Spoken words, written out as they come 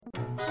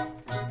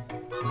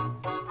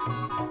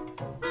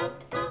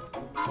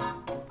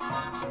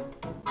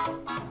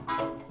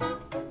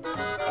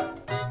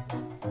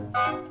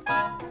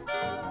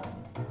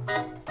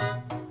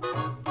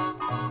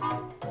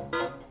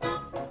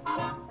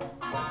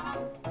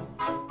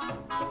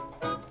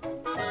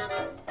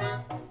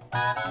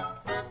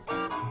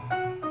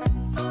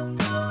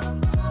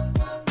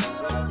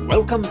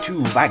Welcome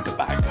to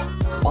Ragbag.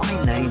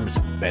 My name's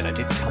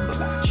Benedict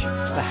Cumberbatch.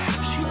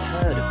 Perhaps you've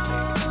heard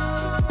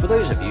of me. For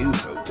those of you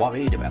who are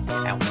worried about the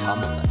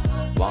outcome of the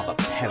rather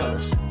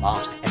perilous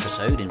last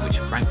episode in which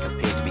Frank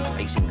appeared to be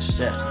facing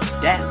certain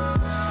death,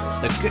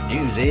 the good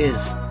news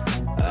is,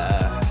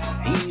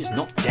 he's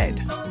not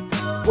dead.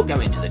 We'll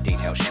go into the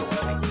details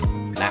shortly.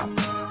 Now,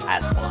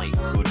 as my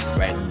good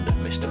friend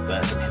Mr.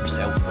 Burton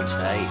himself would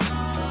say,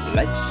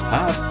 let's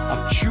have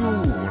a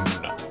tune.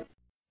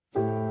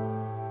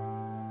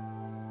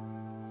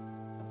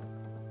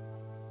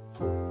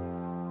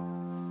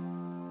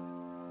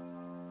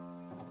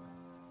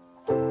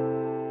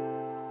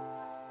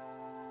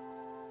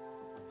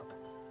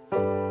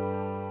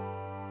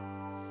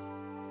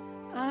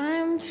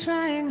 I'm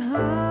trying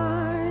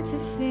hard to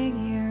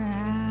figure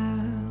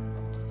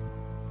out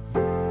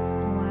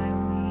why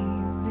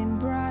we've been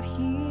brought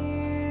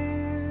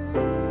here.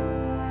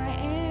 Why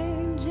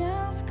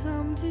angels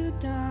come to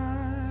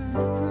dark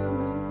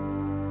rooms.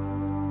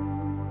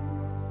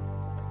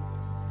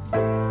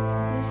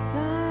 The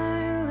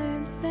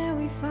silence that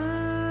we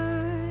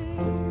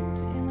find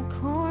in the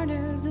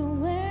corners of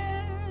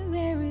where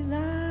they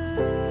reside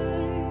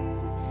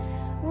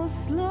will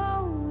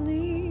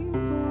slowly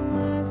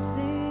pull us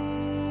in.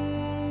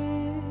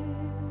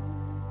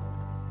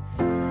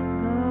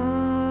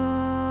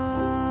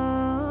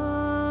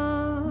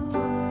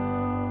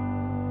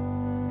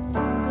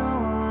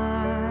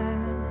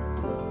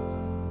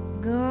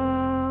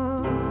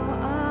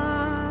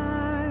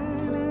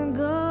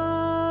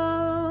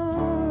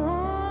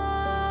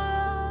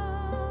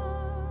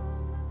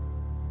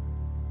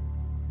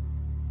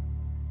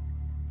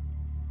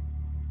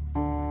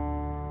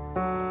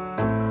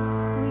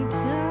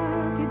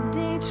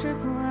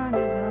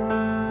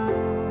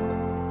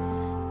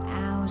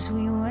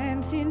 We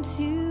went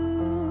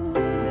into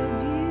the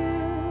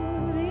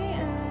beauty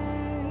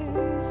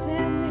eyes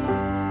and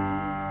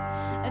there's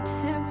a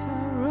temper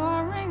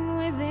roaring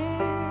within.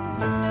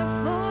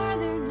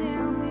 Farther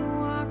down we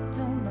walked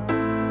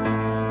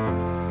alone.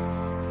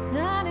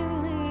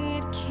 Suddenly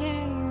it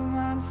came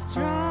on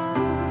strong.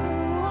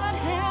 What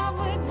have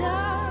we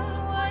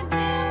done? Why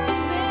did we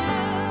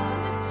build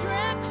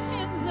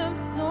distractions of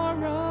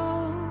sorrow?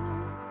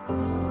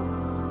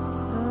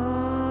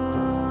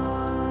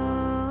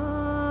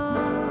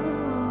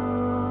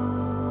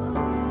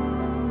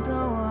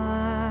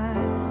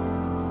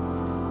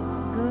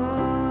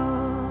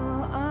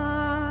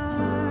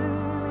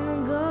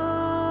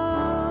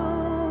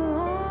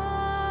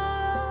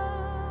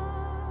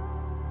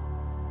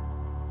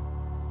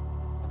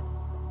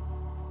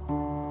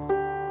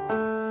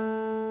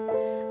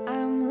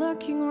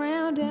 Looking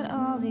around at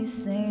all these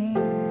things,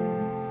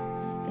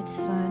 it's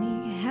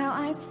funny how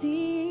I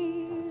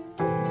see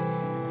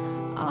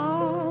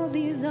all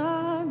these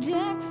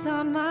objects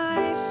on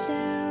my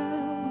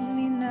shelves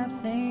mean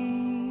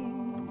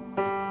nothing.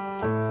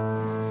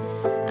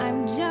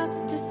 I'm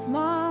just a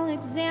small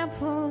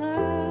example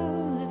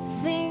of the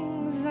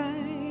things I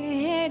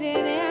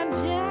hated and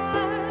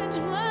judged,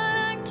 but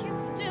I can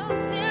still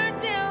tear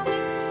down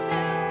this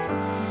film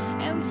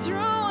and throw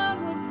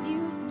out what's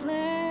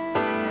useless.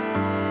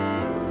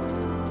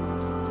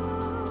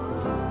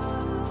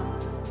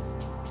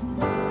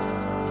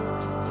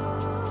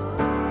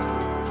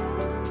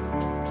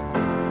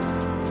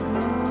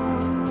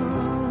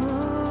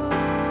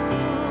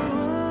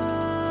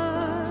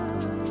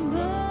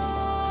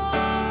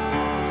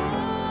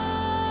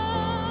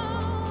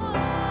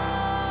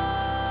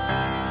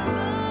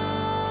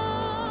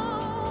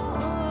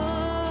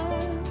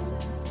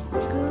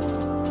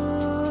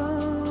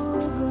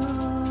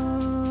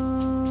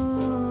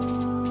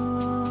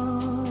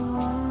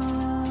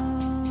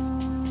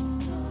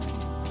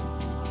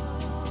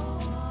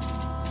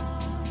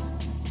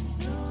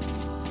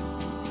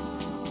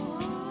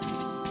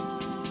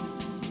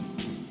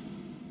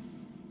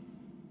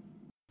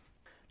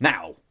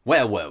 Now,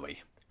 where were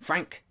we?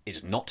 Frank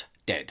is not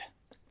dead.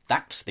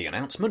 That's the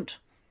announcement.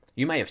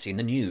 You may have seen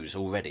the news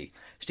already.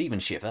 Stephen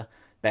Schiffer,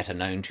 better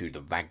known to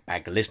the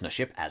Ragbag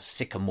listenership as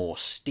Sycamore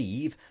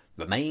Steve,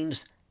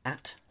 remains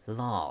at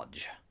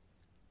large.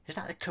 Is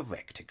that a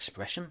correct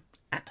expression?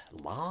 At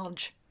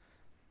large?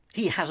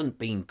 He hasn't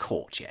been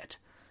caught yet.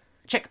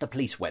 Check the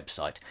police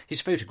website. His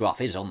photograph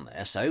is on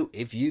there, so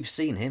if you've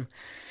seen him,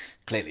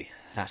 clearly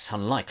that's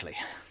unlikely.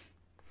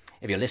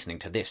 If you're listening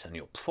to this, then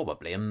you're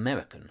probably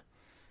American.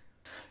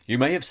 You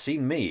may have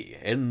seen me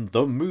in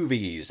the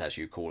movies, as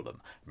you call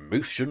them,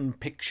 motion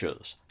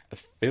pictures,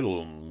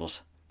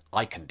 films.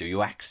 I can do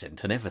your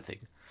accent and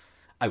everything.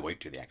 I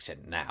won't do the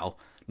accent now,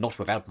 not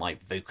without my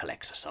vocal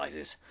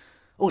exercises.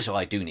 Also,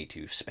 I do need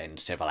to spend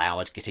several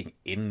hours getting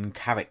in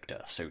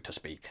character, so to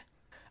speak.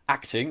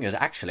 Acting is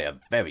actually a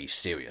very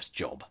serious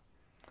job.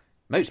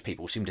 Most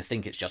people seem to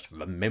think it's just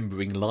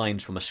remembering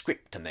lines from a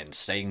script and then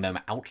saying them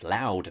out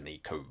loud in the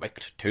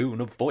correct tone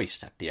of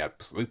voice at the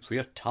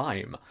appropriate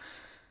time.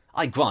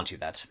 I grant you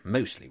that's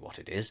mostly what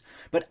it is,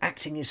 but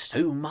acting is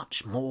so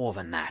much more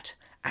than that.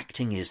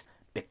 Acting is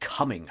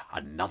becoming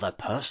another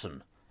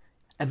person.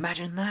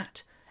 Imagine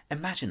that.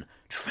 Imagine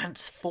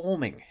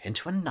transforming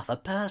into another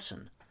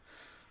person.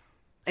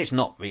 It's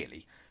not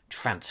really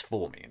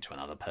transforming into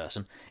another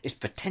person, it's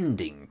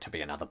pretending to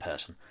be another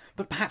person,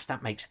 but perhaps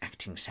that makes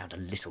acting sound a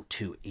little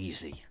too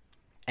easy.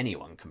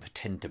 Anyone can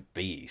pretend to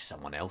be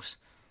someone else.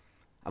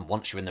 And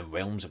once you're in the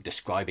realms of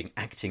describing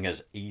acting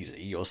as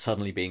easy, you're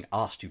suddenly being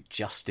asked to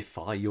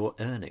justify your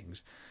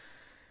earnings.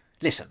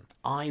 Listen,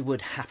 I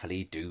would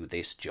happily do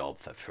this job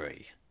for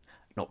free.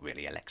 Not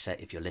really,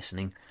 Alexa, if you're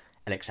listening.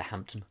 Alexa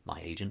Hampton, my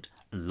agent.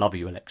 Love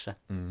you, Alexa.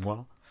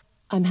 Mwah.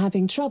 I'm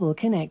having trouble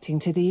connecting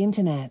to the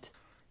internet.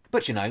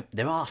 But you know,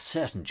 there are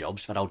certain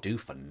jobs that I'll do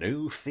for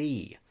no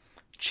fee.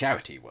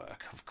 Charity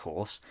work, of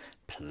course.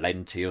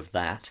 Plenty of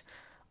that.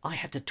 I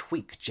had to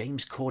tweak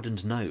James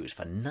Corden's nose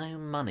for no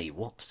money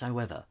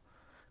whatsoever.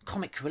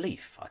 Comic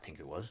relief, I think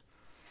it was.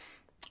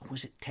 Or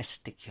was it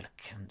testicular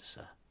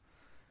cancer?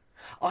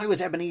 I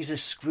was Ebenezer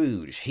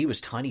Scrooge. He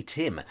was Tiny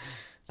Tim.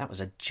 That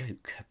was a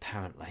joke,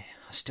 apparently.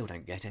 I still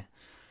don't get it.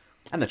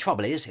 And the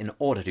trouble is, in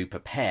order to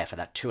prepare for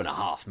that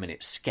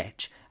 2.5-minute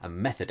sketch, a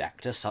method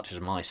actor such as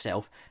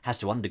myself has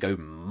to undergo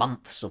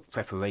months of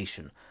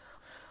preparation.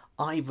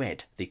 I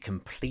read the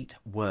complete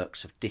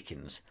works of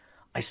Dickens.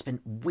 I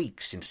spent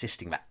weeks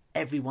insisting that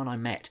everyone I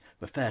met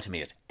refer to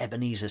me as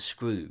Ebenezer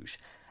Scrooge,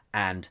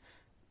 and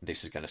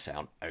this is going to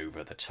sound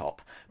over the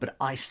top, but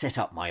I set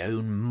up my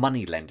own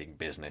money-lending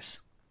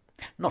business.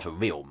 Not a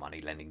real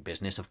money-lending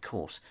business, of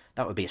course.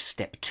 That would be a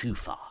step too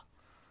far.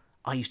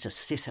 I used to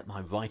sit at my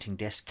writing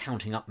desk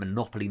counting up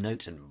Monopoly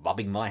notes and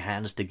rubbing my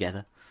hands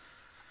together.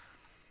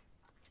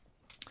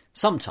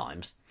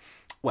 Sometimes,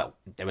 well,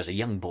 there was a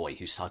young boy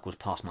who cycled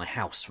past my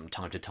house from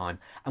time to time,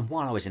 and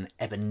while I was in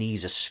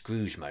Ebenezer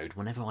Scrooge mode,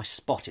 whenever I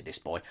spotted this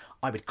boy,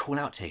 I would call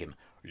out to him,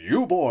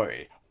 "You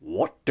boy,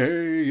 what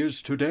day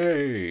is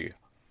today?"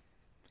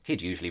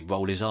 He'd usually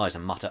roll his eyes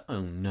and mutter,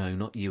 "Oh no,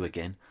 not you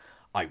again."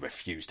 I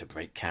refused to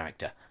break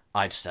character.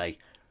 I'd say,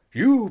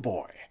 "You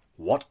boy,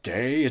 what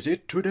day is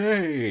it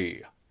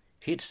today?"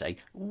 He'd say,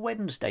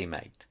 "Wednesday,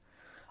 mate."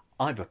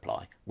 I'd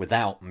reply,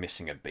 without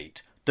missing a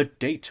beat, "The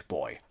date,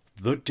 boy,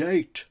 the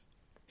date."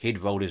 He'd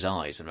roll his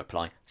eyes and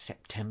reply,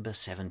 "September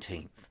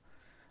 17th.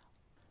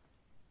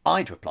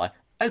 I'd reply,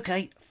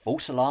 "OK,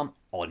 false alarm,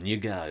 on you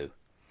go."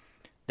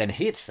 Then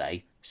he'd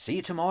say, "See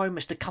you tomorrow,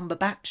 Mr.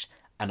 Cumberbatch."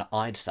 And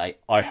I'd say,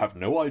 "I have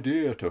no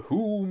idea to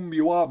whom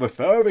you are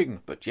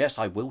referring, but yes,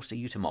 I will see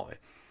you tomorrow."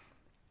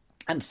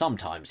 And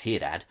sometimes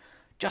he'd add,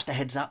 "Just a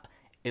heads up,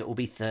 it will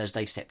be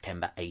Thursday,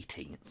 September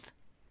 18th.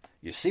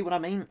 You see what I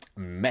mean?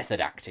 Method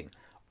acting.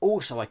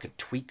 Also, I could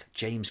tweak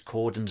James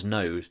Corden's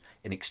nose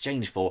in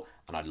exchange for,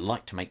 and I'd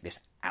like to make this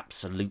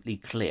absolutely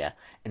clear,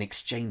 in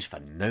exchange for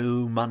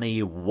no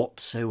money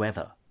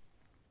whatsoever.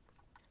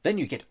 Then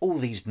you get all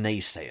these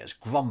naysayers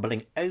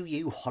grumbling, "Oh,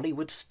 you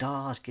Hollywood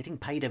stars getting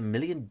paid $1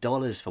 million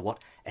for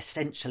what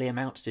essentially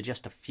amounts to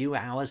just a few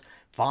hours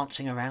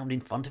prancing around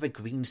in front of a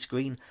green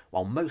screen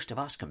while most of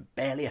us can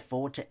barely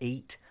afford to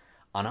eat."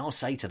 And I'll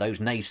say to those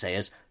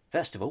naysayers,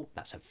 first of all,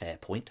 that's a fair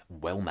point,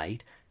 well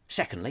made.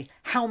 Secondly,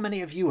 how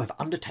many of you have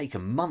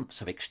undertaken months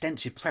of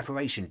extensive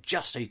preparation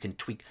just so you can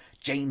tweak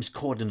James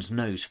Corden's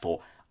nose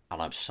for,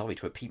 and I'm sorry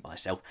to repeat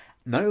myself,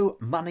 no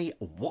money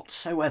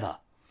whatsoever?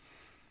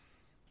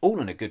 All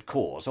in a good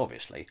cause,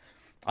 obviously.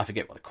 I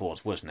forget what the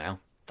cause was now.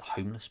 The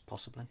homeless,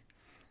 possibly?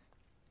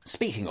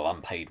 Speaking of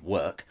unpaid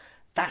work,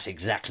 that's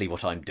exactly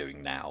what I'm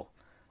doing now.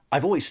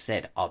 I've always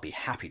said I'll be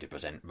happy to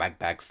present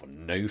Ragbag for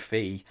no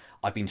fee.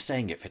 I've been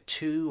saying it for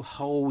 2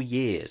 whole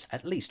years.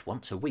 At least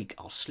once a week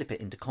I'll slip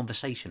it into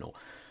conversation or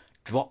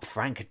drop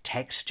Frank a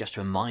text just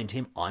to remind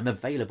him I'm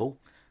available.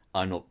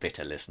 I'm not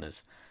bitter,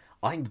 listeners.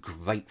 I'm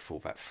grateful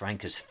that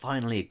Frank has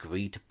finally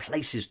agreed to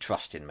place his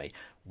trust in me,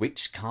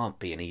 which can't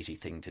be an easy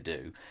thing to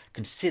do,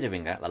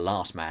 considering that the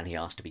last man he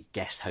asked to be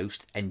guest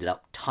host ended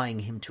up tying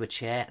him to a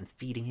chair and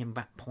feeding him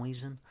rat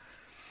poison.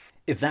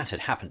 If that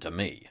had happened to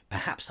me,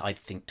 perhaps I'd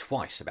think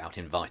twice about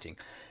inviting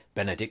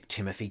Benedict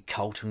Timothy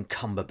Carlton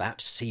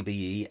Cumberbatch,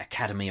 CBE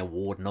Academy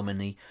Award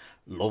nominee,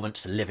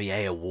 Laurence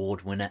Olivier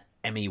Award winner,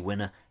 Emmy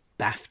winner,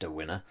 BAFTA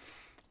winner.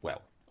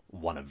 Well,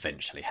 one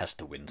eventually has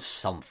to win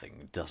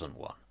something, doesn't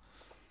one?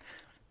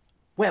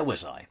 Where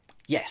was I?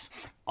 Yes,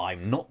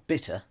 I'm not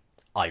bitter.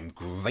 I'm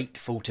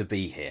grateful to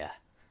be here.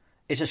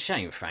 It's a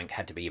shame Frank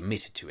had to be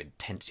admitted to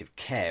intensive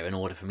care in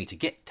order for me to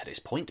get to this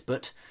point,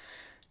 but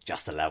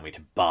just allow me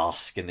to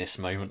bask in this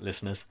moment,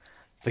 listeners.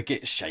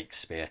 Forget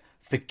Shakespeare.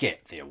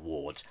 Forget the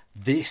awards.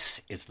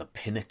 This is the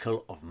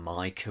pinnacle of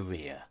my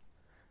career.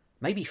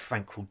 Maybe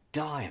Frank will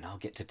die and I'll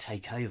get to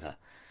take over.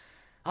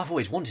 I've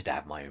always wanted to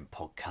have my own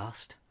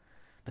podcast,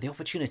 but the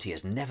opportunity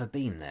has never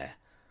been there.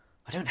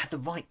 I don't have the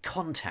right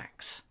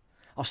contacts.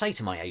 I'll say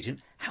to my agent,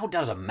 "How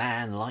does a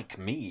man like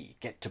me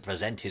get to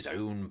present his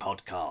own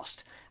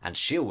podcast?" And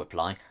she'll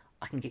reply,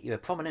 "I can get you a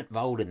prominent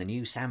role in the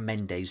new Sam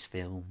Mendes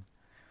film."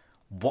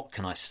 What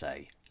can I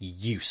say?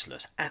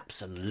 Useless.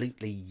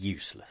 Absolutely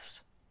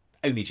useless.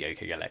 Only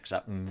joking,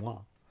 Alexa.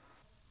 Mwah.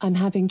 I'm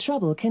having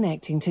trouble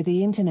connecting to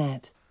the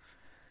internet.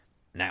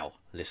 Now,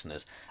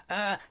 listeners,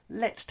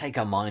 let's take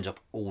our minds off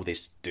all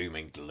this doom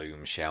and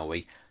gloom, shall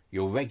we?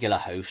 Your regular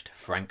host,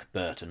 Frank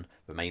Burton,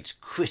 remains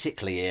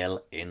critically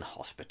ill in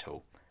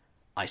hospital.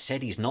 I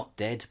said he's not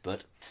dead,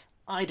 but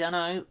I don't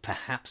know,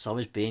 perhaps I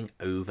was being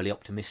overly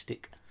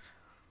optimistic.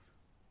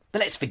 But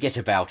let's forget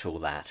about all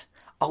that.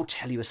 I'll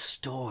tell you a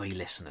story,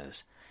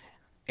 listeners.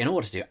 In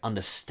order to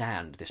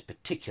understand this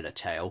particular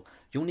tale,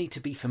 you'll need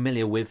to be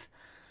familiar with...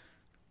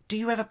 Do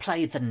you ever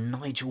play the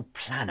Nigel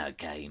Planer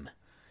game?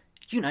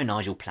 You know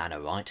Nigel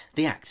Planer, right?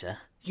 The actor.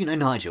 You know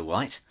Nigel,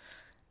 right?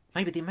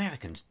 Maybe the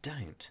Americans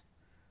don't.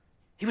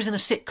 He was in a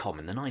sitcom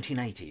in the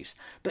 1980s,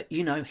 but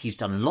you know he's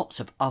done lots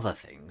of other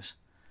things.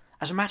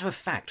 As a matter of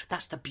fact,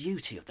 that's the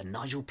beauty of the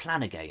Nigel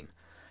Planer game.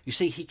 You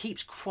see, he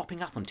keeps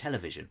cropping up on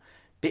television,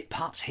 bit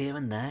parts here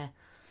and there.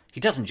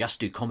 He doesn't just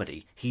do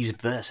comedy, he's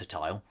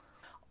versatile.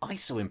 I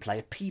saw him play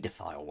a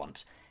paedophile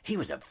once. He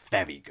was a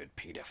very good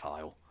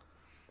paedophile.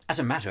 As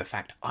a matter of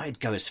fact, I'd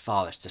go as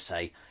far as to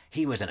say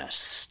he was an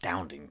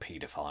astounding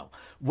paedophile,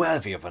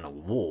 worthy of an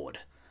award.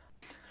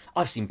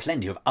 I've seen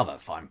plenty of other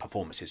fine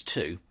performances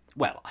too.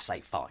 Well, I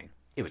say fine.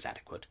 It was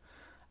adequate.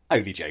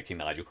 Only joking,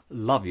 Nigel.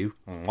 Love you.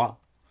 Mwah.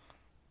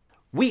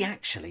 We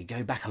actually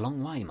go back a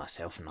long way,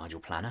 myself and Nigel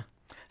Planer.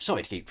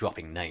 Sorry to keep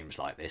dropping names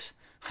like this.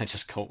 I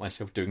just caught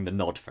myself doing the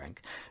nod,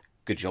 Frank.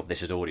 Good job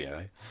this is audio,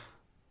 eh?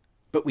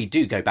 But we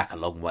do go back a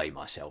long way,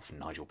 myself and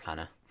Nigel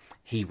Planer.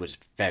 He was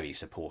very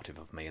supportive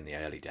of me in the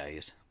early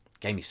days.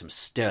 Gave me some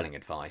sterling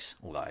advice,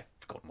 although I've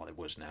forgotten what it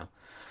was now.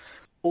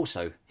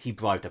 Also, he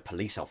bribed a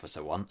police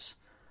officer once,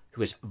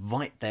 who was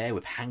right there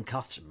with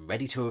handcuffs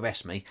ready to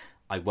arrest me.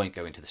 I won't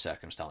go into the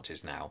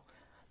circumstances now.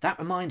 That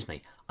reminds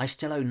me, I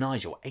still owe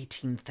Nigel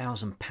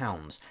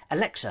 £18,000.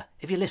 Alexa,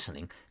 if you're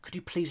listening, could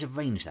you please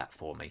arrange that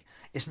for me?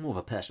 It's more of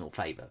a personal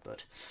favour,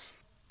 but...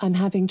 I'm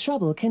having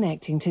trouble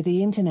connecting to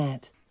the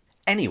internet.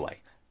 Anyway,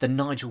 the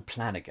Nigel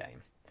Planer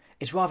game.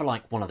 It's rather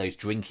like one of those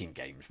drinking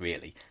games,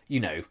 really. You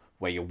know,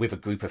 where you're with a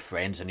group of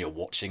friends and you're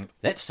watching...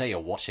 Let's say you're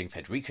watching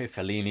Federico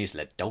Fellini's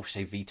La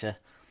Dolce Vita,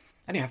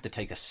 and you have to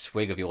take a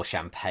swig of your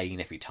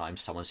champagne every time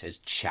someone says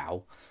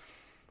ciao.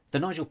 The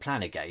Nigel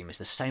Planer game is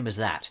the same as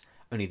that,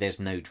 only there's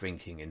no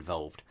drinking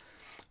involved.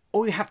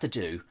 All you have to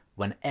do,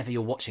 whenever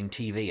you're watching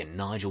TV and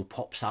Nigel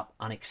pops up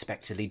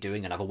unexpectedly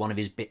doing another one of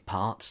his bit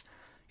parts,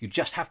 you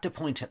just have to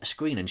point at the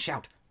screen and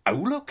shout, "Oh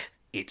look,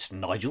 it's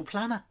Nigel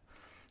Planer."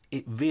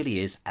 It really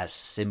is as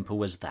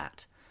simple as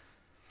that.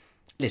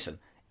 Listen,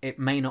 it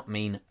may not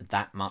mean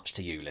that much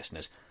to you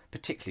listeners,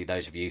 particularly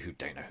those of you who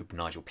don't know who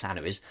Nigel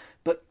Planer is,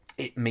 but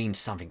it means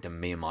something to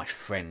me and my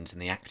friends in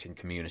the acting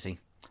community.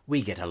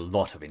 We get a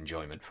lot of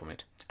enjoyment from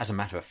it. As a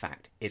matter of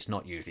fact, it's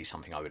not usually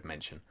something I would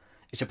mention.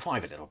 It's a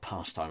private little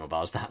pastime of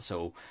ours, that's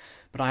all.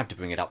 But I have to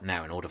bring it up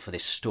now in order for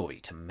this story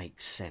to make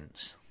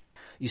sense.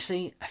 You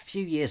see, a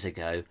few years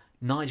ago,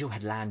 Nigel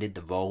had landed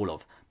the role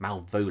of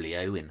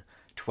Malvolio in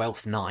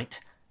Twelfth Night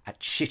at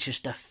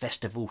Chichester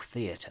Festival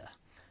Theatre.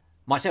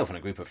 Myself and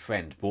a group of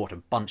friends bought a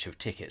bunch of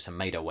tickets and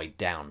made our way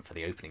down for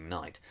the opening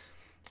night.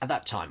 At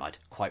that time, I'd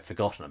quite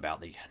forgotten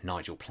about the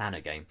Nigel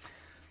Planer game.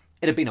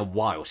 It had been a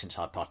while since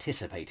I'd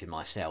participated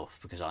myself,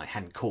 because I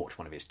hadn't caught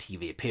one of his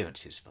TV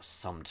appearances for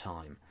some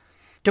time.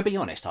 To be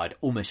honest, I'd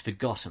almost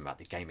forgotten that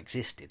the game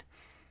existed.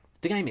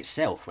 The game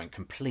itself went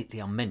completely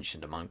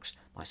unmentioned amongst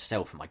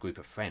myself and my group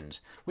of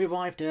friends. We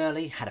arrived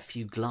early, had a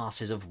few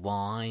glasses of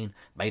wine,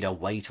 made our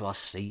way to our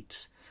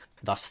seats.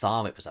 Thus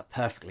far it was a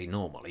perfectly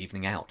normal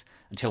evening out,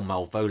 until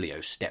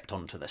Malvolio stepped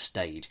onto the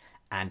stage,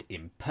 and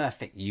in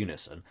perfect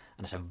unison,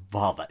 and at a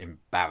rather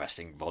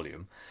embarrassing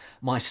volume,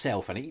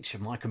 myself and each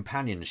of my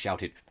companions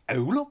shouted, "Oh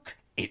look,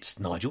 it's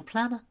Nigel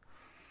Planer."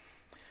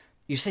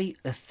 You see,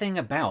 the thing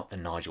about the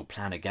Nigel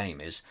Planer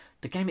game is,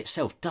 the game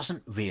itself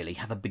doesn't really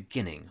have a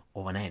beginning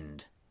or an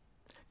end.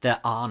 There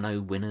are no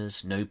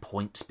winners, no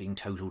points being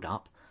totalled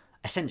up.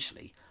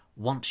 Essentially,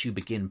 once you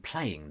begin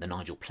playing the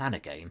Nigel Planer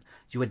game,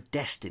 you are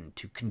destined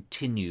to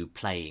continue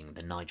playing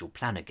the Nigel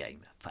Planer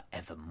game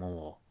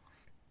forevermore.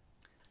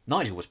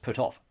 Nigel was put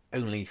off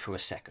only for a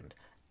second.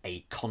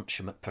 A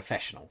consummate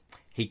professional,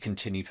 he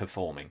continued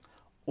performing.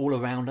 All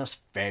around us,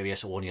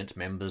 various audience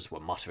members were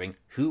muttering,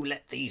 "Who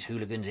let these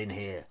hooligans in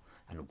here?"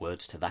 and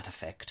words to that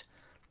effect.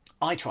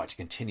 I tried to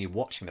continue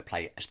watching the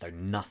play as though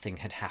nothing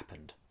had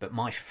happened, but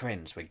my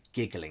friends were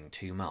giggling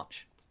too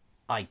much.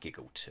 I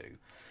giggled too,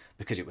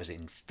 because it was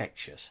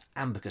infectious,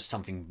 and because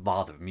something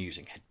rather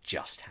amusing had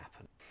just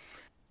happened.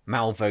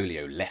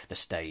 Malvolio left the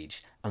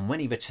stage, and when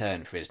he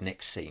returned for his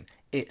next scene,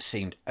 it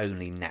seemed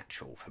only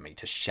natural for me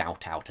to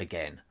shout out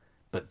again,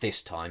 but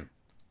this time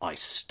I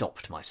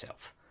stopped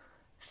myself.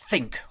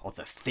 "Think of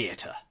the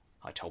theatre,"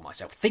 I told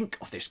myself. "Think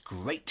of this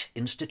great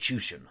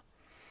institution."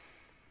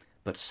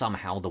 But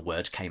somehow the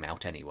words came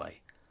out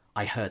anyway.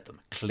 I heard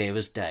them clear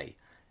as day.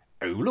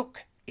 "Oh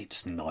look,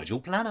 it's Nigel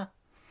Planer."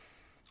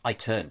 I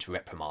turned to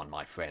reprimand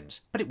my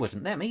friends, but it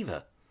wasn't them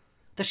either.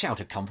 The shout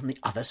had come from the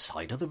other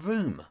side of the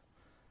room.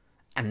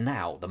 And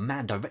now the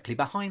man directly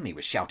behind me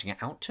was shouting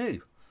it out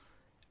too.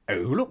 "Oh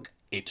look,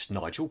 it's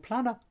Nigel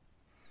Planer."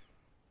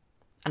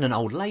 And an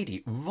old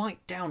lady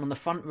right down on the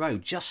front row,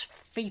 just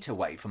feet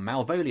away from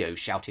Malvolio,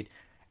 shouted,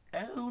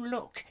 "Oh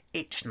look,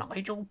 it's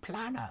Nigel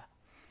Planer."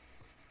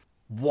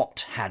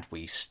 What had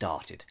we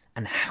started,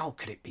 and how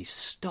could it be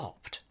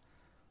stopped?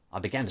 I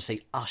began to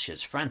see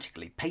ushers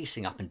frantically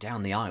pacing up and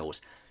down the aisles,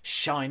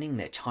 shining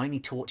their tiny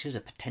torches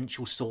at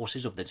potential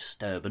sources of the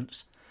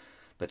disturbance.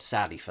 But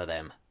sadly for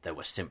them, there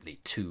were simply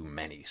too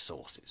many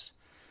sources.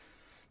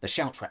 The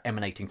shouts were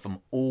emanating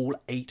from all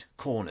 8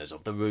 corners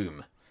of the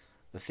room.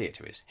 The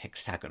theatre is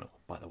hexagonal,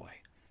 by the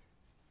way.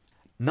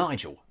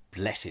 Nigel,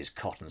 bless his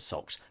cotton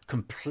socks,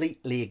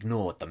 completely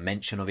ignored the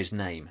mention of his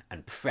name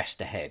and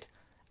pressed ahead,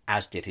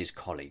 as did his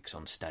colleagues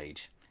on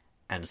stage.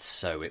 And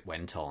so it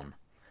went on.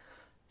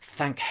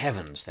 Thank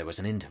heavens there was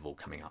an interval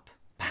coming up.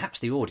 Perhaps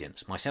the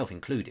audience, myself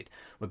included,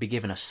 would be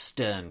given a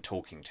stern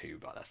talking to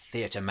by the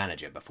theatre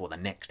manager before the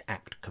next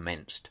act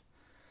commenced.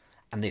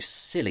 And this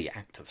silly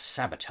act of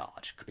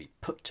sabotage could be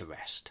put to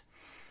rest.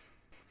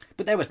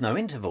 But there was no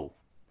interval.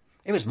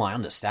 It was my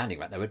understanding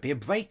that there would be a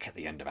break at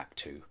the end of Act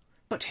 2.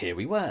 But here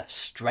we were,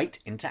 straight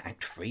into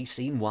Act 3,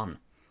 Scene 1.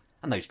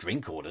 And those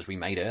drink orders we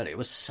made earlier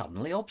were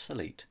suddenly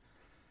obsolete.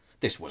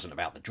 This wasn't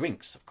about the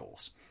drinks, of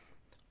course.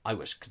 I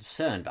was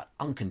concerned that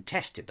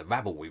uncontested the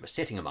rabble we were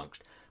sitting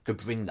amongst could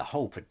bring the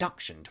whole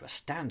production to a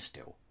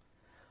standstill.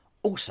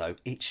 Also,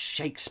 it's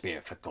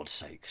Shakespeare, for God's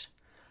sakes.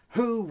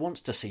 Who wants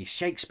to see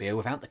Shakespeare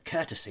without the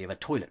courtesy of a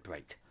toilet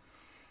break?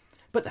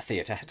 But the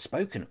theatre had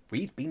spoken.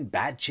 We'd been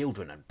bad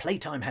children, and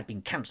playtime had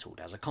been cancelled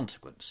as a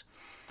consequence.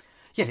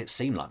 Yet it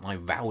seemed like my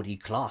rowdy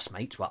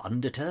classmates were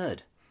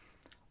undeterred.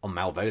 On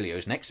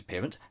Malvolio's next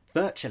appearance,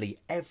 virtually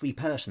every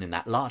person in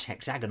that large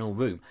hexagonal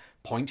room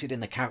pointed in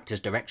the character's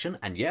direction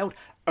and yelled,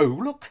 "Oh,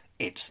 look,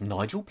 it's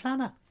Nigel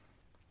Planner."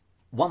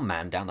 One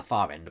man down the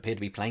far end appeared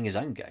to be playing his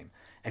own game.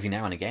 Every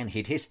now and again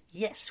he'd hiss,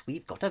 "Yes,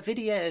 we've got a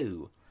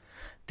video."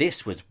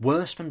 This was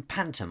worse than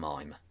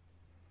pantomime.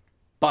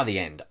 By the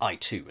end, I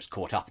too was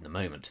caught up in the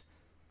moment.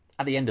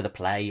 At the end of the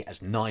play,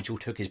 as Nigel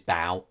took his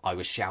bow, I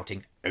was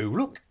shouting, "Oh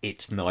look,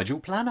 it's Nigel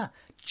Planner,"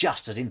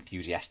 just as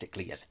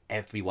enthusiastically as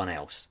everyone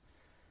else.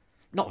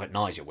 Not that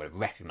Nigel would have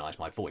recognised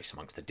my voice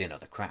amongst the din of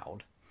the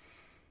crowd.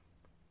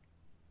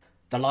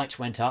 The lights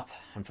went up,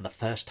 and for the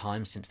first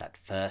time since that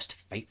first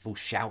fateful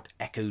shout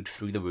echoed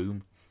through the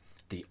room,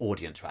 the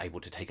audience were able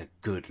to take a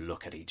good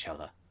look at each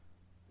other.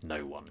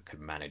 No one could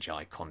manage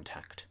eye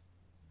contact.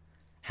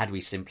 Had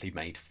we simply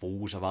made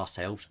fools of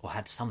ourselves, or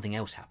had something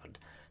else happened?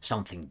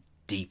 Something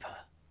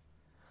deeper?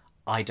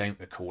 I don't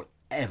recall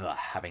ever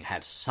having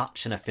had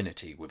such an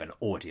affinity with an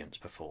audience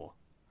before,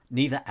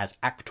 neither as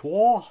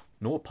actor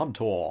nor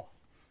punter.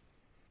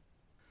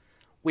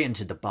 We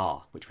entered the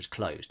bar, which was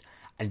closed,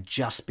 and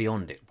just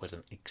beyond it was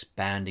an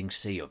expanding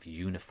sea of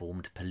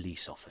uniformed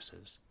police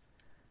officers.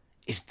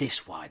 Is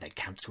this why they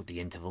cancelled the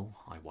interval?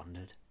 I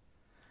wondered.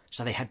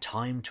 So they had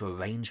time to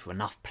arrange for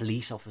enough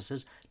police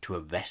officers to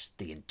arrest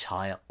the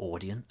entire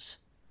audience?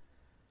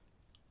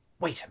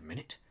 Wait a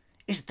minute.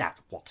 Is that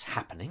what's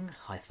happening?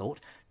 I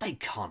thought. They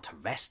can't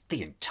arrest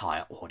the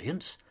entire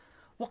audience.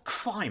 What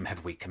crime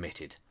have we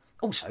committed?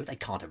 Also, they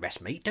can't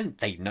arrest me. Don't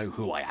they know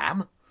who I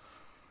am?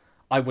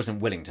 I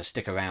wasn't willing to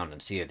stick around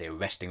and see if the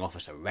arresting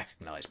officer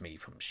recognised me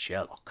from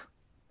Sherlock.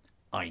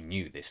 I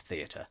knew this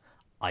theatre.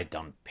 I'd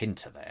done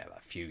Pinter there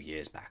a few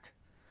years back.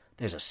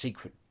 There's a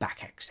secret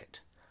back exit.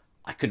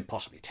 I couldn't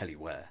possibly tell you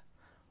where.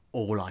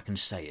 All I can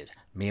say is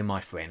me and my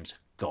friends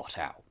got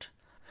out.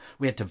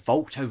 We had to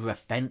vault over a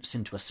fence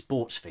into a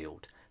sports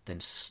field,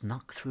 then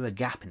snuck through a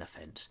gap in the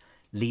fence,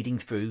 leading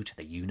through to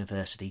the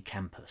university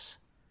campus.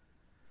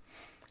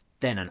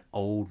 Then an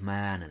old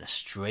man in a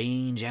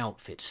strange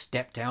outfit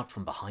stepped out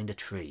from behind a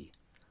tree.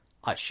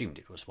 I assumed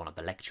it was one of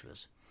the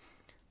lecturers.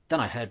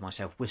 Then I heard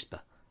myself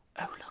whisper,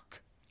 "Oh,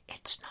 look,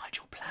 it's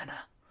Nigel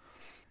Planner."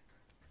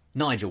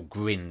 Nigel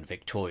grinned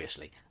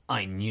victoriously.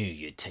 "I knew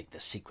you'd take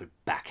the secret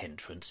back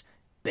entrance,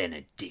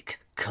 Benedict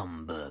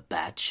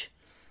Cumberbatch,"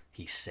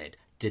 he said,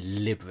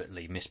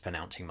 deliberately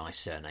mispronouncing my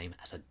surname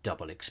as a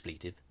double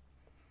expletive.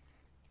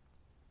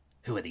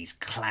 "Who are these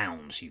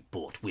clowns you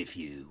brought with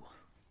you?"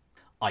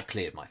 I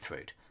cleared my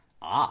throat.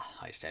 "Ah,"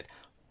 I said.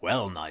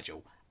 "Well,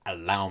 Nigel,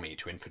 allow me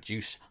to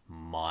introduce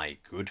my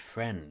good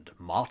friend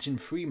Martin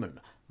Freeman,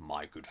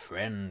 my good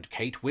friend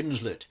Kate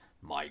Winslet,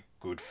 my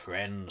good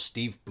friend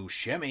Steve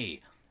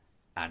Buscemi,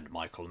 and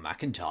Michael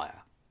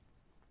McIntyre."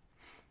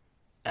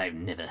 "I've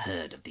never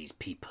heard of these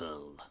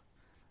people."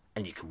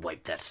 "And you can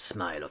wipe that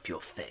smile off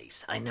your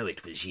face. I know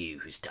it was you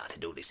who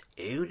started all this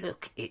 'oh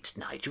look, it's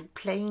Nigel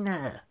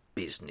Planner'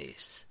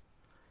 business,"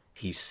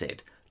 he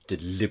said,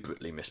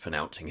 deliberately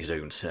mispronouncing his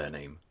own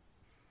surname.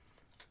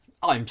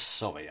 "I'm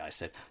sorry," I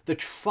said. "The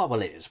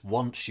trouble is,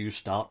 once you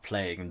start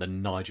playing the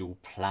Nigel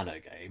Planner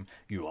game,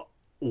 you are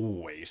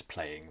always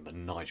playing the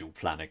Nigel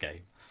Planner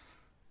game."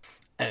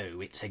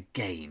 "Oh, it's a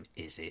game,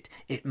 is it?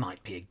 It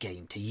might be a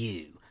game to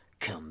you,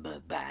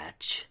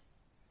 Cumberbatch."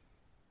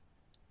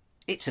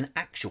 "It's an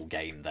actual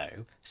game,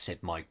 though,"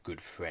 said my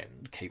good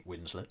friend Kate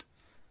Winslet.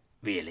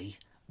 "Really?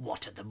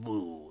 What are the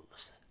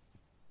rules?"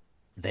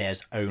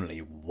 "There's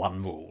only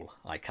one rule,"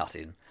 I cut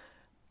in.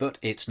 "But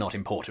it's not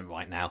important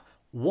right now.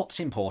 What's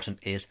important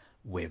is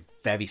we're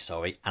very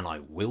sorry, and I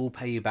will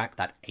pay you back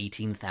that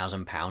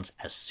 £18,000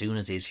 as soon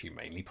as is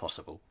humanly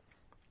possible."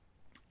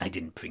 I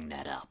didn't bring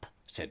that up,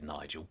 said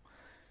Nigel.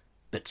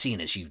 But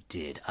seeing as you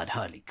did, I'd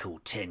hardly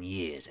call 10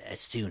 years as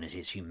soon as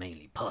is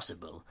humanly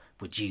possible.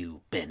 Would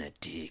you,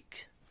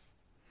 Benedict?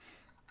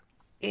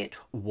 It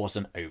was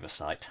an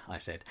oversight, I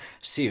said.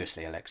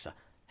 Seriously, Alexa,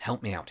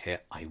 help me out here.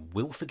 I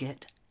will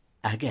forget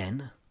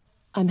again.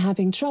 I'm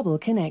having trouble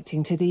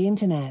connecting to the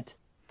internet.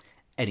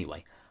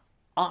 Anyway,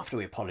 after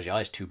we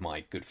apologised to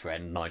my good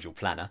friend Nigel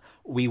Planner,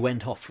 we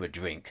went off for a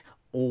drink.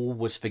 All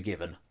was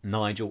forgiven.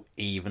 Nigel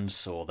even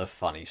saw the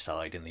funny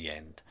side in the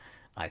end,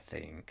 I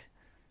think.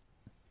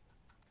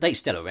 They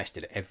still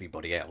arrested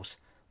everybody else,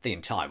 the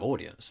entire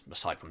audience,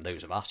 aside from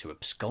those of us who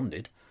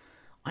absconded.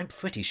 I'm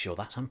pretty sure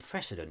that's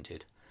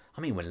unprecedented.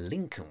 I mean, when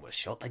Lincoln was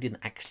shot, they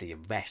didn't actually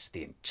arrest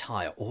the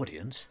entire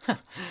audience.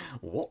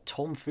 What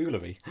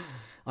tomfoolery.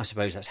 I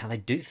suppose that's how they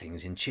do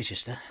things in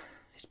Chichester.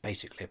 It's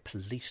basically a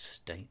police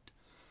state.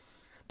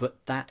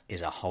 But that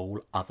is a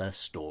whole other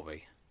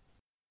story.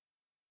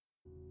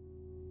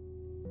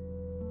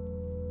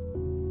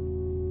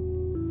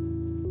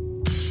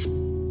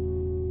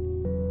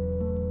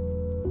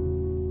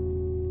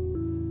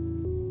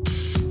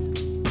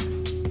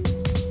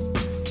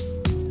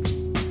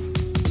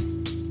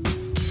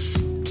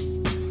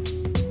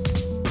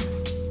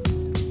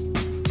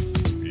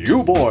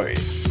 You boy!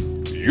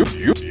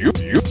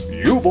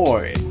 You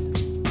boy!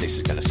 This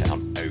is going to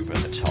sound over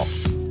the top.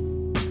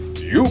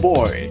 You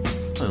boy!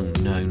 Oh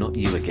no, not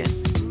you again.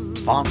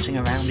 Dancing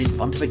around in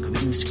front of a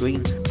green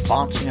screen.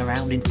 Dancing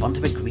around in front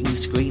of a green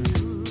screen.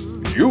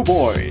 You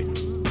boy!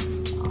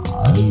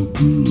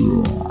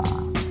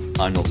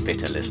 I'm not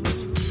bitter,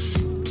 listeners.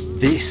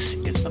 This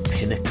is the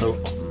pinnacle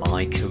of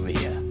my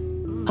career.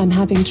 I'm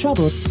having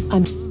trouble.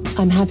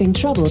 I'm having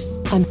trouble.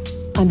 I'm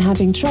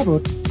having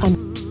trouble.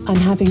 I'm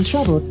having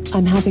trouble.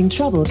 I'm having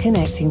trouble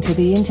connecting to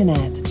the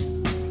internet.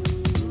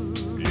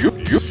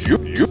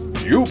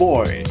 You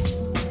boy!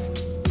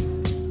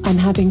 I'm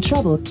having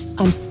trouble.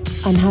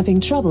 I'm having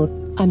trouble.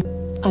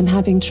 I'm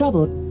having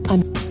trouble.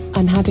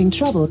 I'm having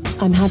trouble.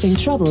 I'm having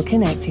trouble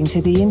connecting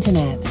to the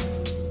internet.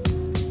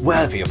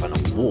 Worthy of an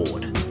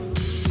award.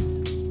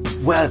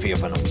 Worthy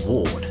of an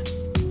award.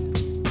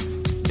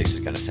 This is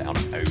going to sound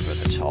over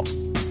the top.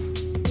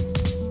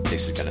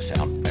 This is going to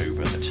sound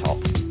over the top.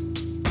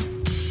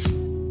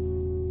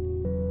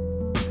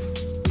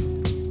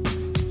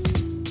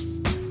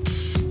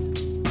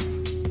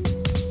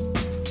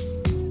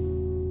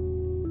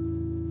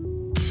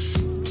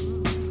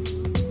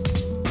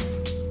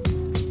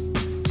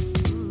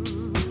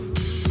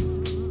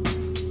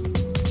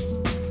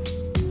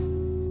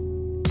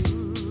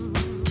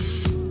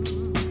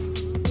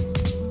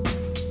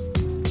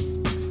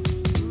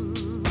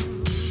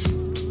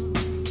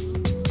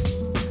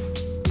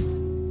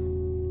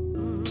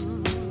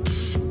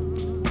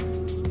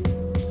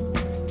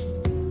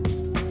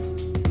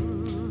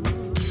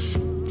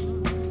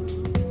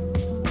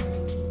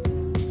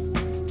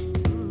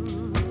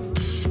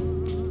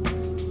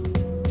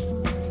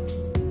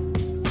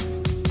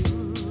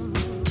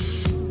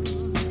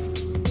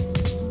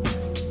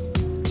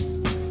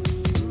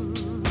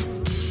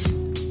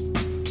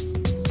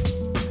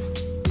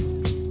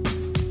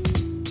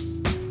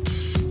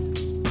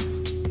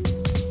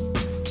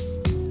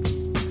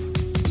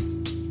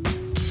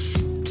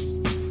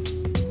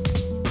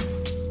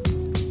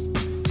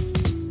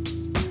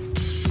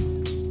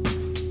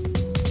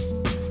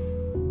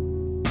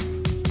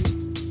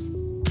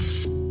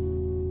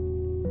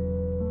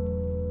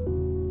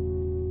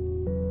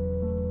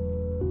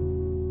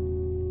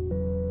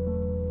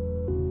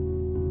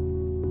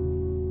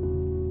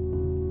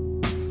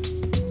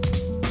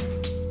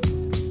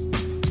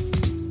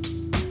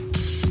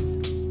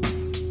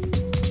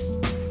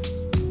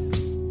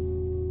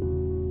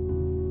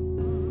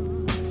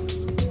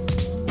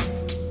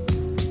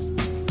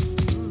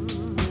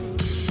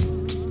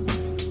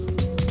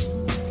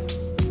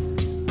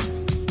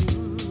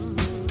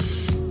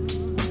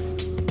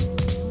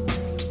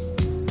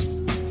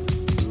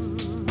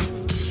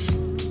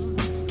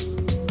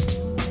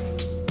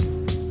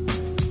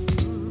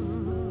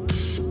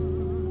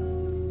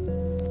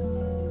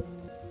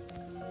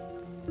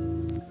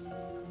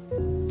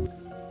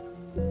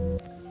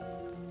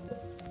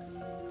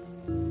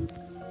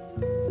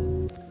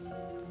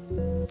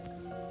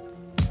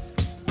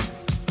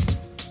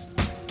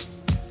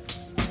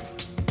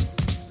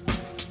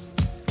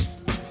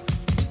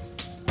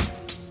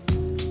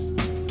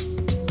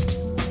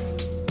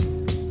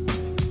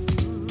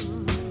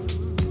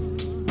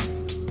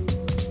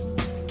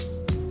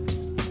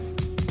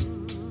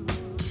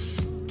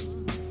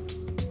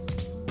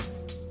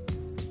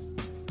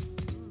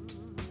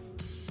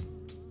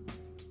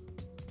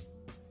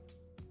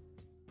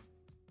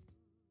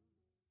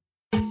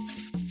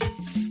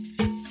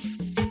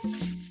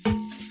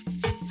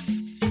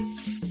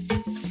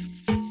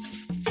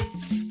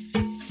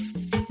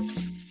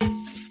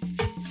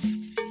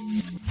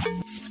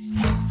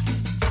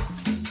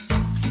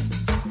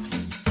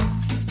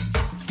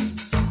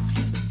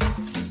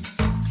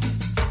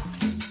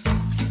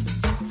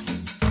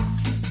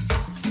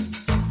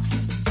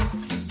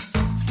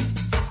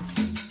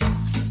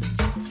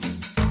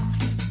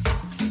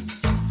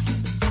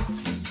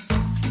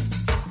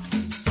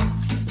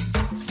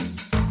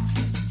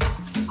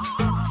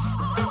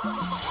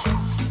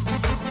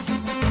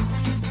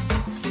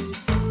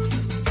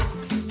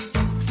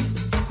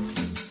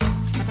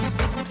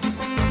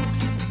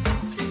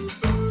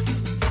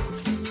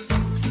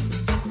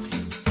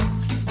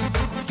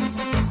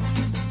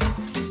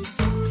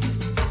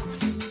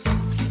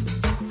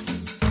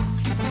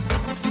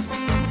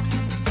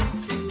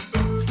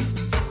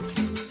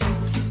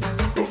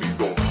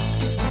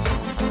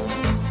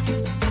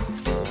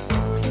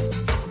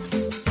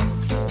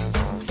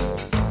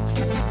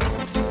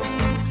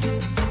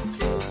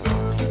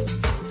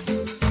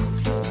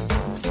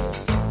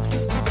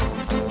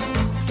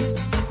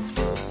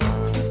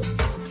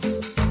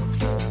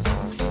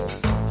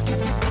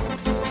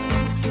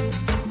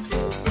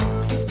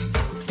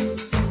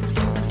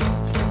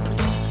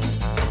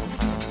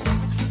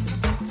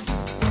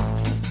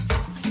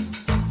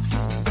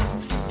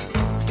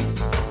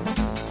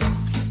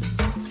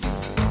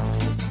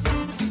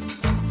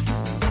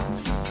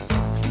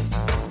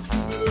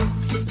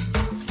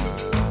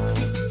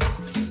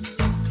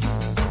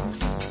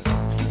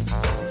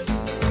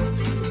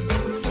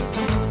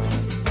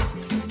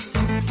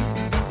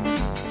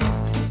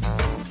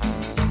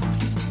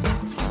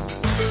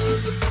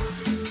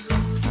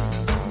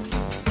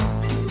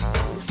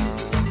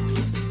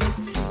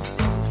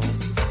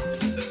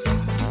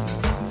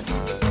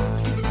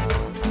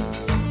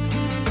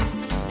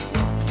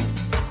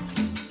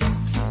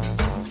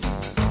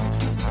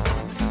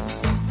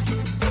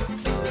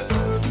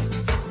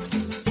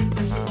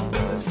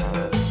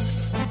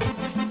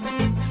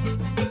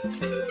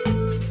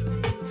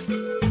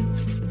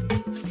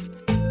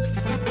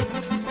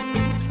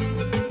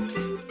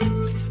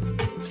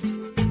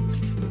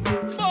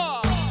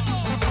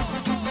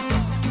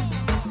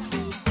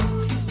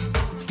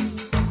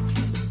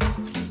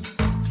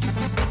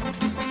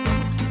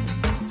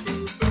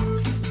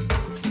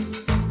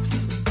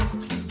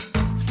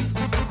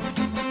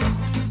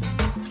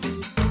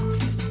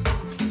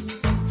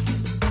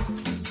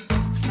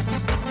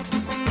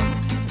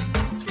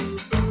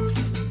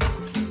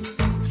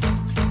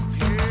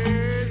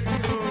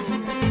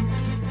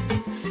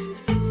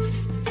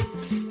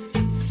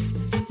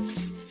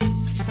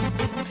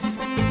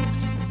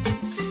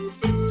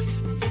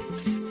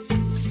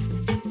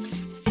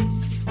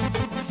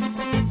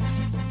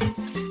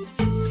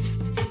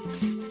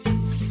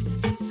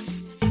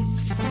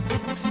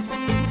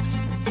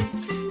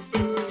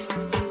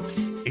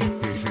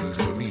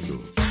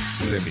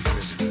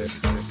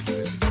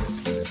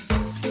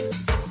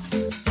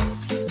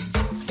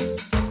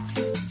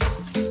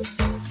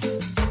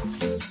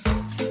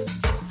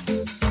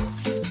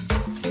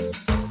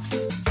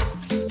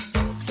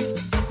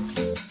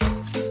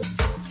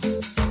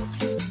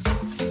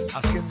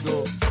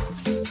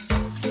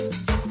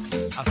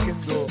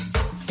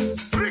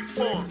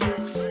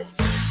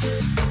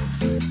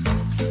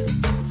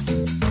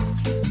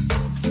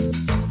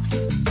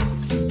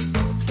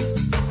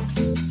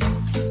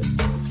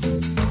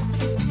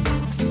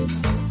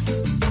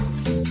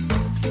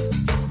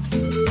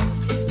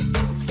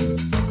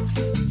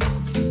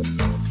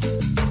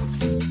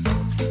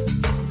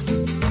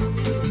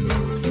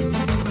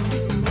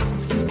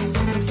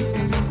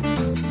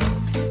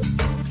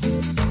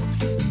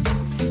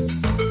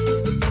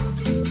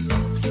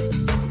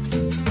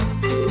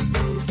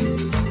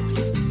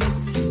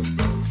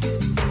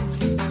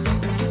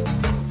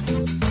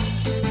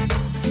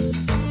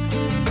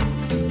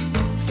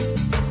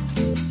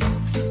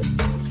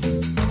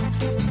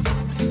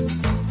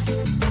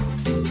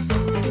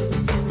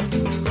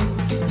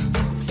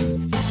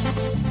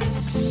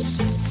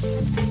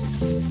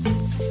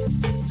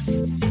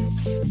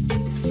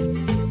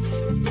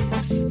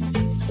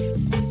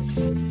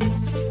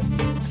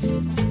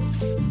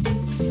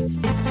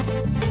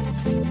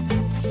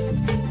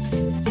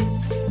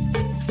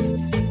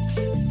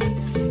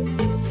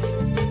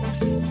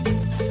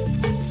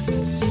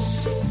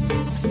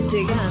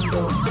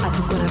 llegando a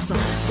tu corazón.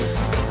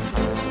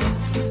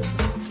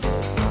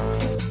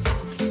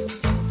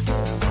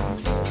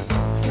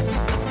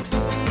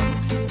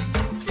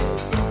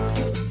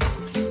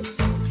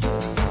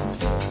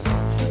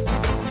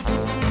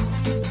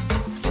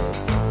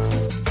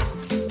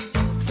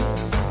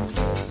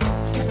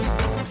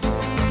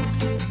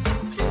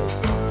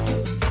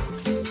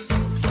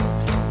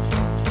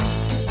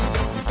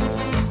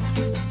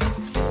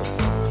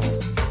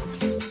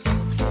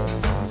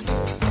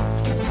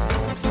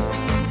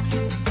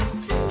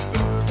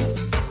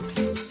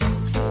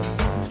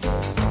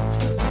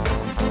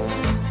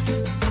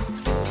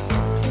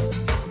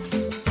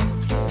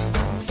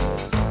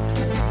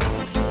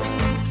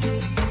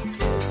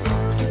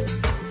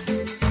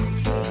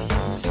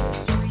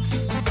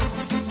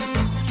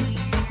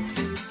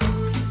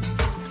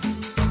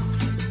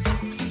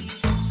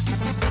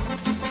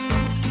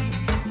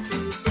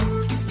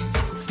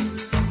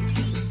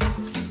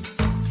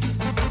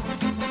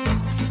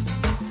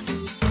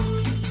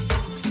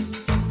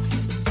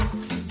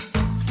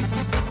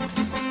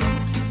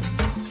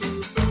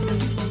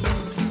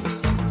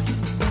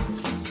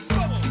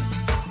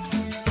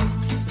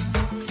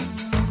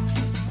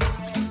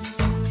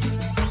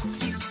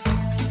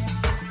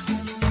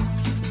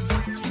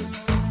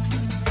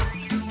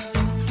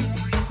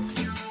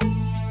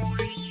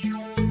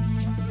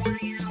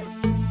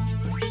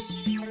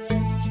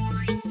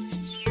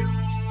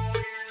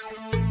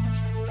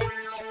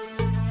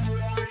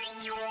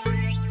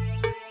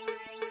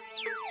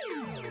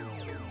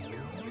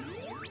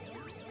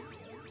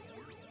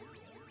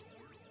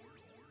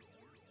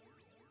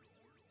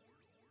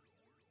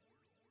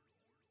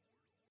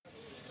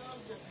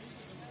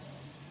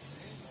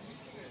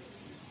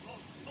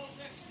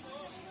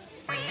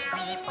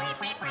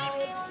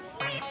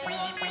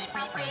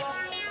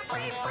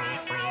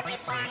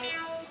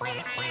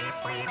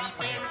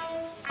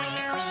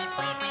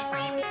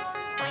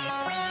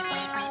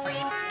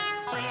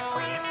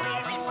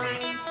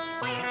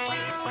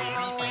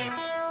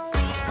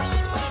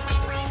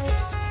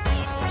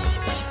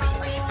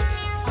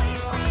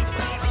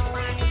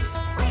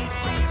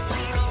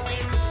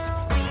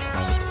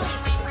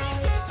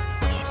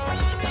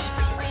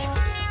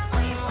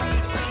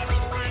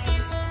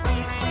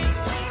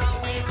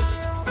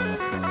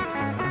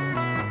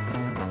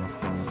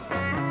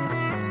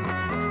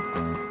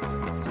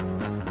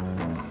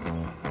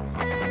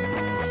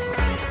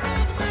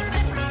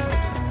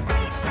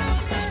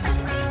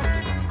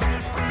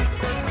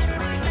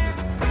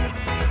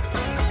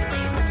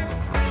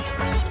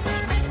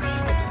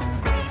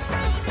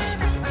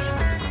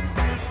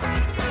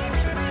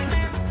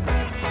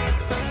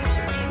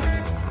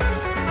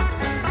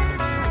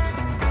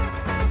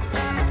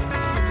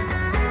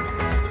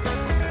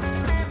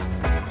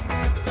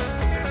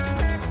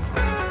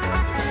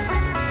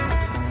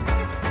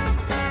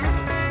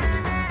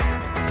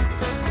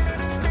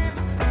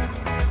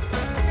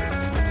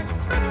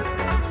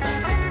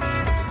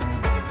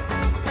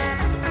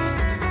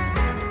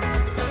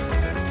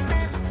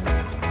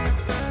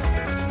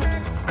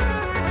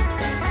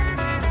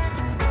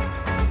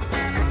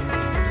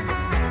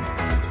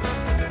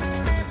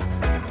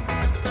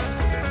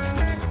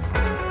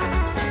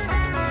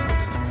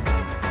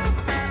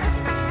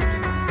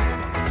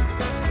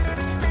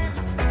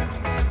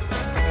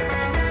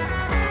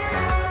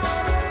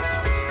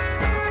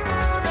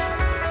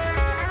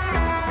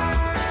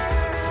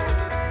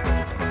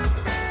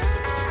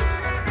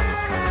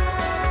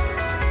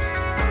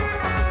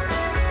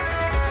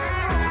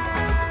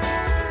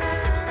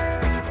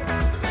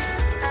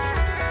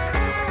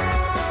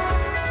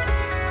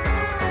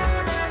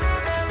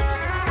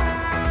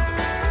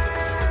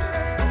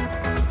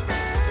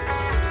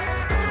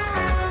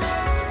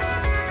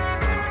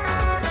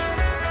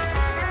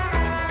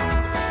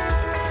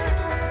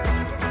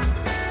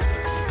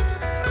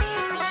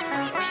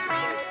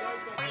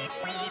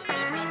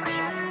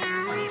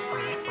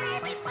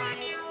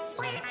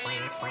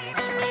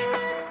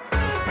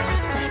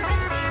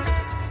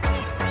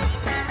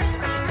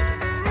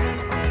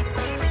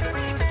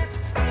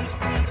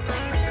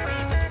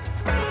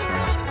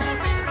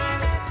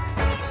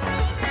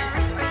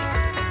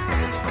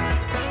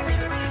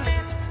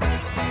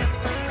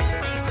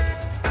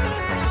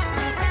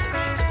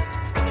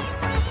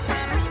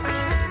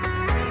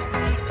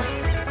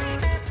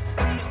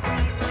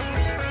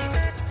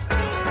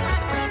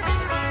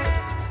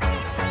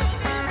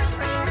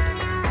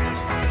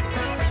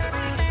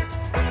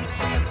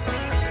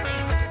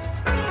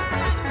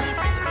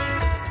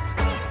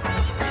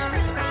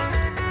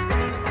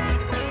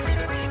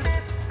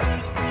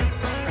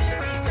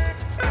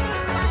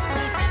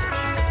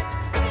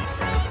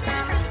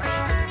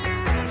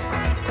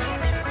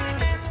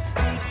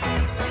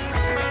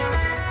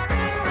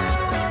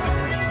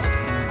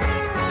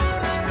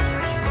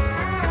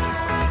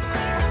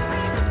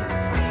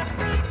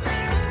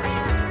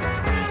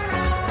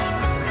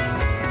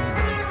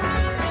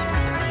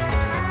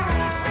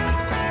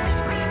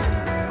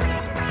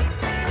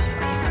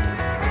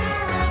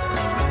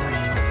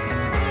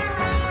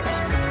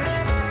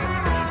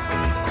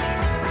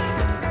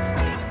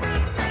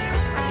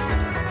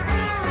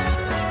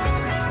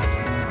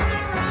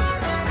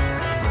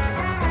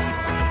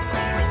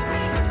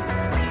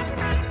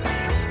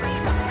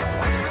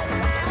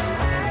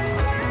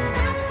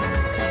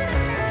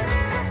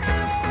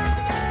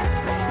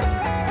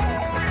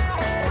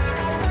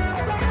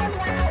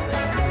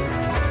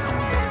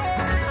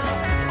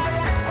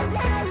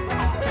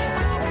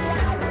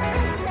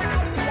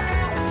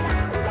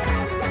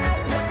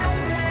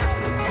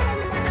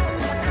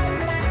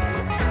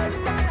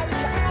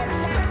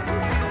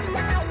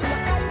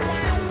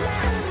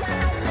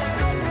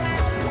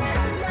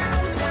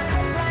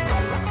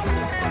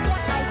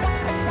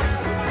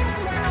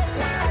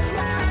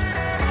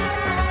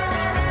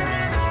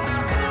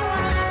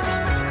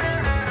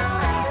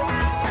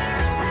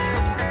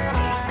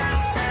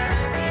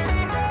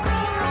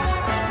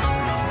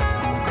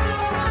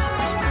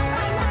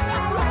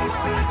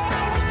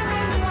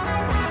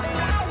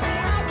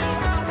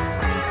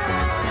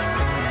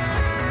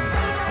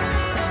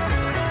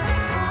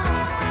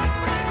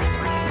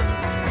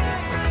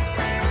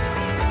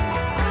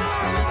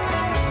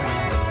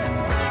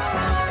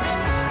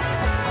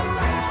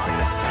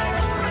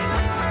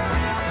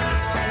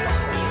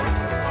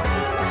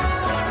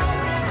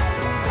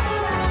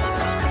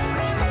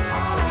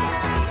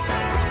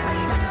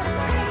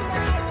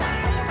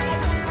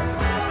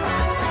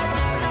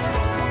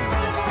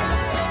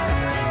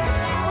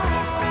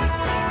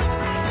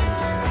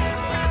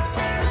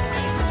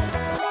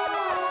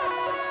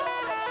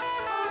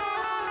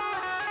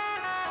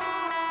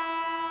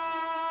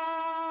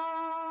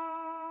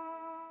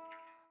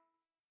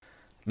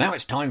 Now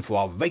it's time for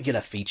our regular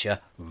feature,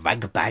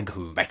 Ragbag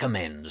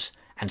Recommends.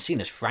 And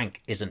seeing as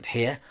Frank isn't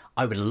here,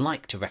 I would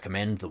like to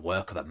recommend the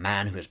work of a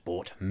man who has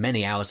brought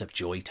many hours of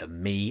joy to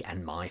me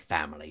and my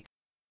family.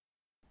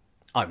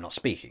 I'm not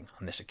speaking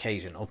on this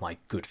occasion of my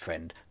good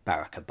friend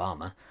Barack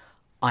Obama.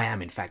 I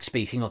am in fact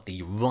speaking of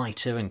the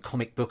writer and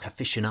comic book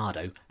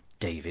aficionado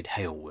David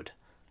Hailwood.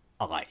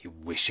 I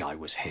wish I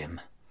was him.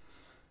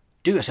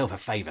 Do yourself a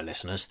favour,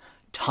 listeners.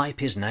 Type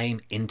his name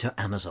into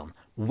Amazon.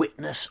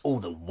 Witness all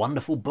the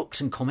wonderful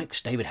books and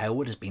comics David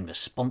Hailwood has been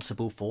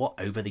responsible for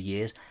over the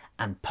years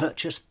and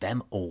purchase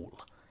them all.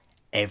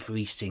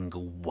 Every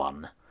single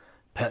one.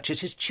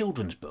 Purchase his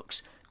children's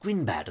books,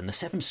 Grinbad and the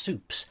Seven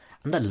Soups,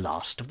 and The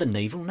Last of the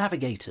Naval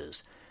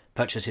Navigators.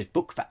 Purchase his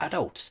book for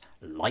adults,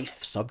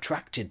 Life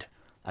Subtracted,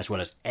 as well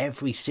as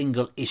every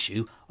single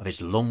issue of his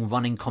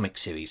long-running comic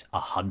series,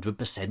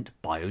 100%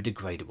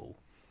 biodegradable.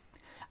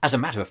 As a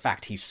matter of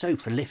fact, he's so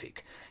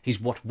prolific, he's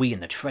what we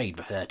in the trade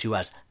refer to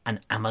as an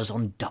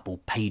Amazon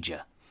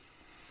double-pager,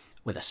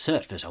 where the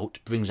search result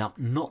brings up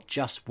not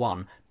just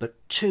one, but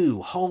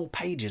 2 whole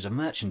pages of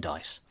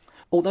merchandise.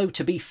 Although,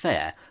 to be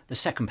fair, the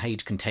second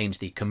page contains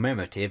the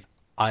commemorative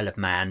Isle of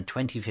Man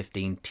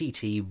 2015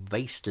 TT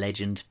Race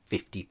Legends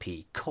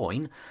 50p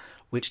coin,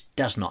 which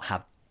does not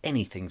have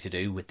anything to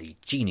do with the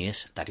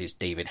genius that is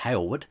David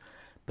Hailwood,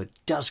 but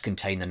does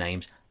contain the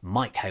names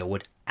Mike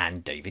Hailwood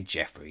and David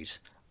Jeffries.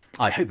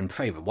 I hope and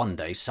pray that one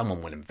day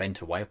someone will invent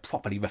a way of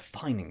properly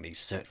refining these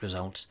search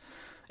results.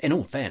 In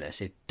all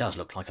fairness, it does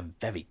look like a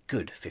very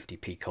good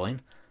 50p coin.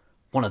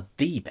 One of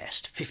the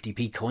best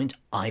 50p coins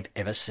I've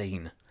ever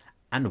seen,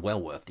 and well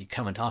worth the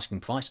current asking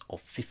price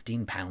of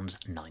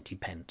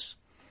 £15.90.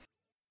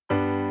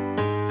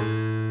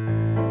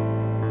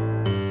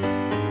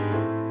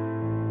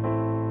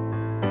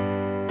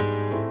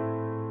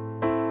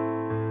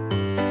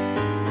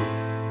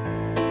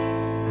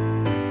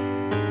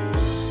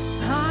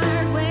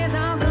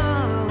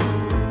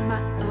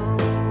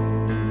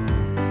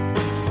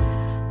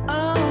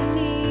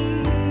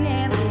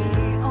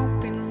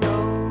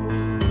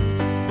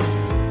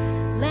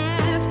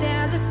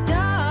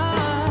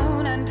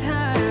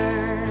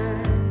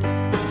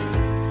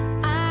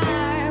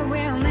 I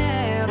will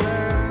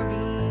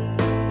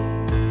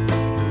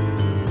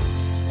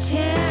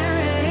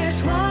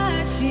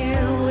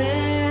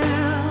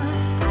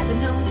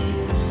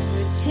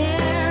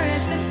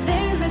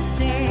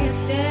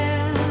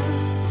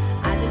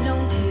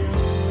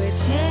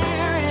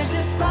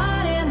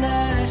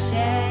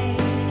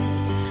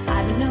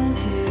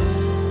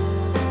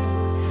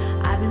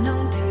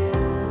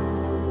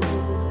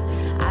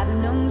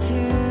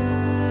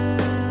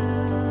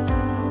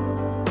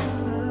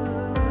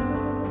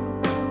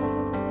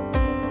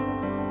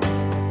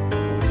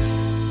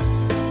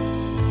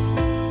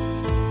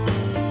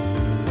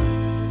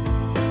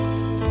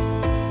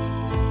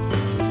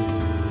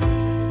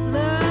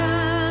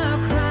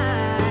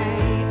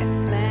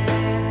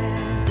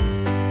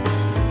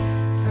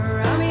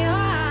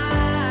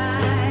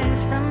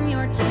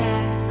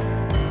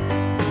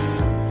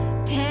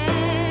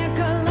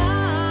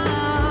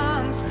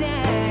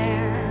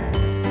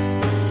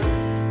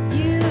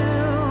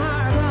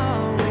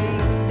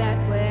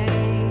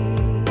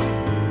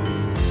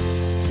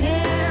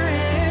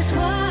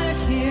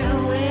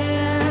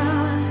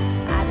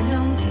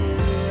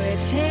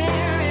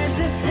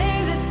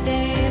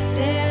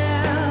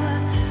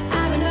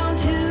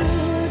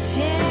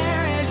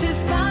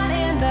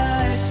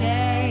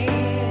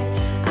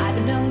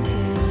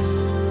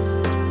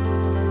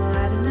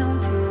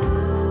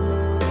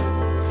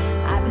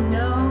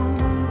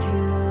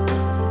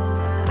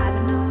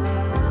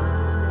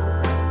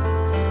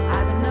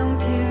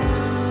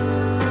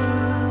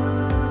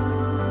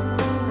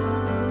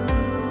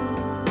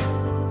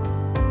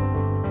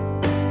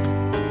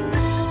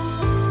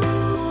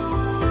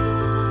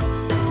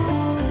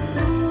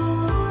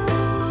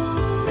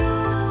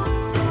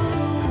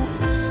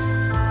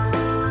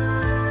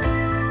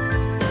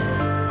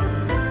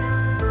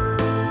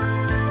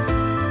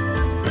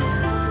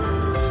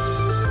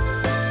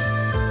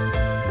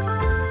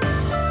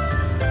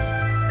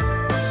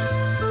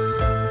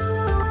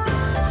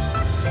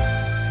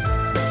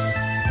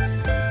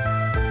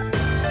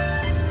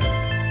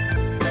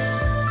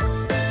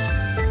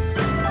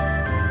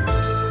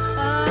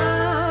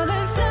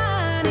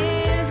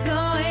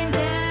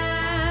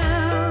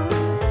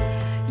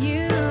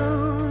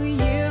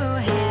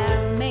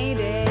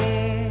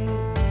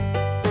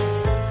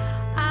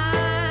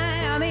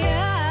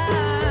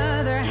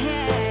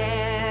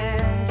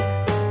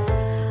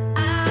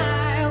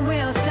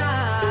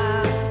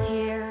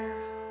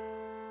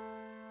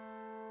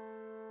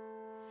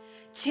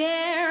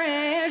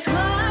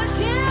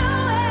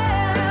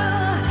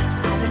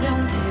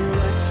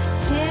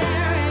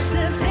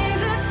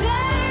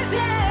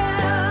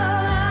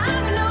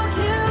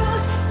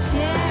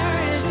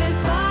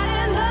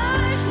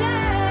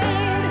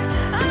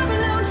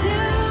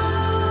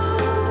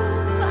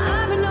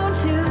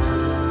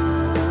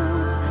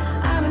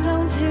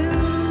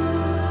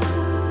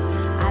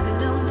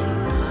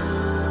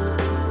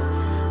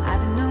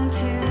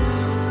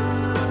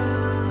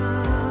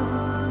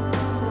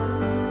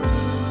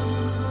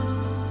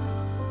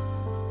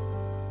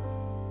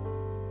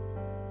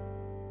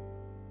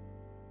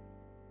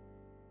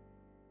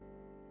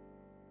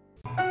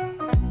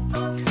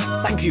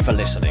Thank you for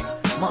listening.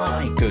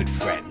 My good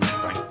friend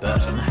Frank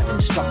Burton has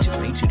instructed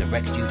me to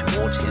direct you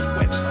towards his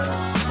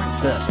website,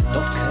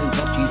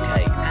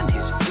 frankburton.co.uk, and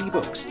his 3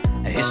 books,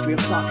 A History of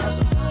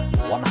Sarcasm,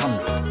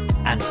 100,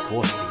 and of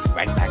course the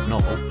ragbag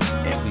novel,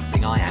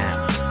 Everything I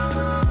Am.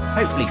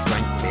 Hopefully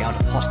Frank will be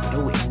out of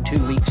hospital in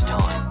 2 weeks'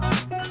 time.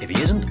 If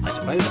he isn't, I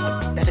suppose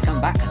I'd better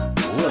come back and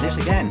do all of this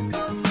again.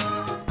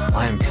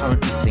 I am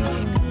currently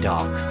thinking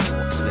dark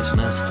thoughts,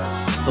 listeners.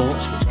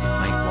 Thoughts which could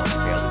make one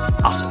feel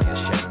utterly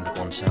ashamed of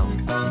oneself.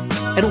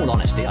 In all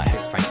honesty, I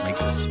hope Frank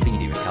makes a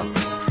speedy recovery,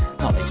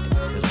 not least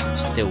because I'm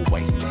still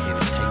waiting to hear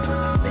his take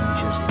on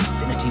Avengers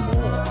Infinity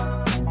War.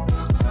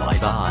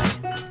 Bye-bye.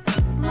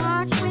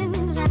 March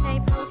winds and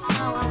April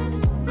showers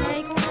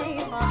make way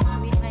for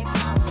sweet May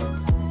flowers,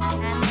 and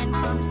then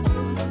comes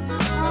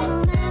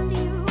June, and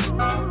you.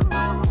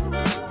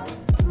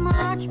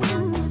 March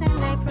winds and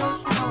April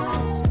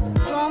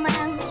showers,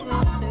 romance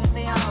will soon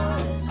be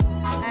ours,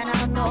 an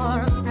outdoor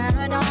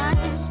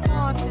paradise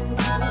for two.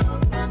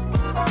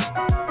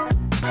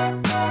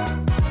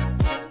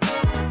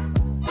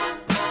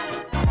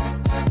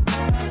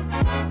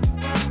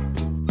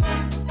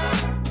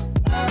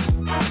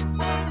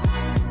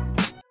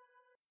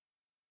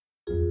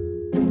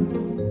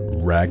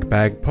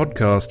 Ragbag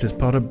Podcast is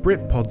part of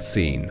Britpod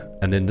Scene,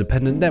 an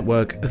independent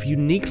network of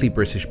uniquely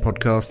British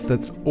podcasts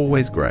that's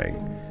always growing.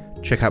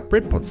 Check out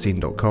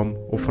BritpodScene.com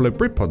or follow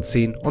Britpod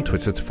Scene on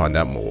Twitter to find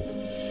out more.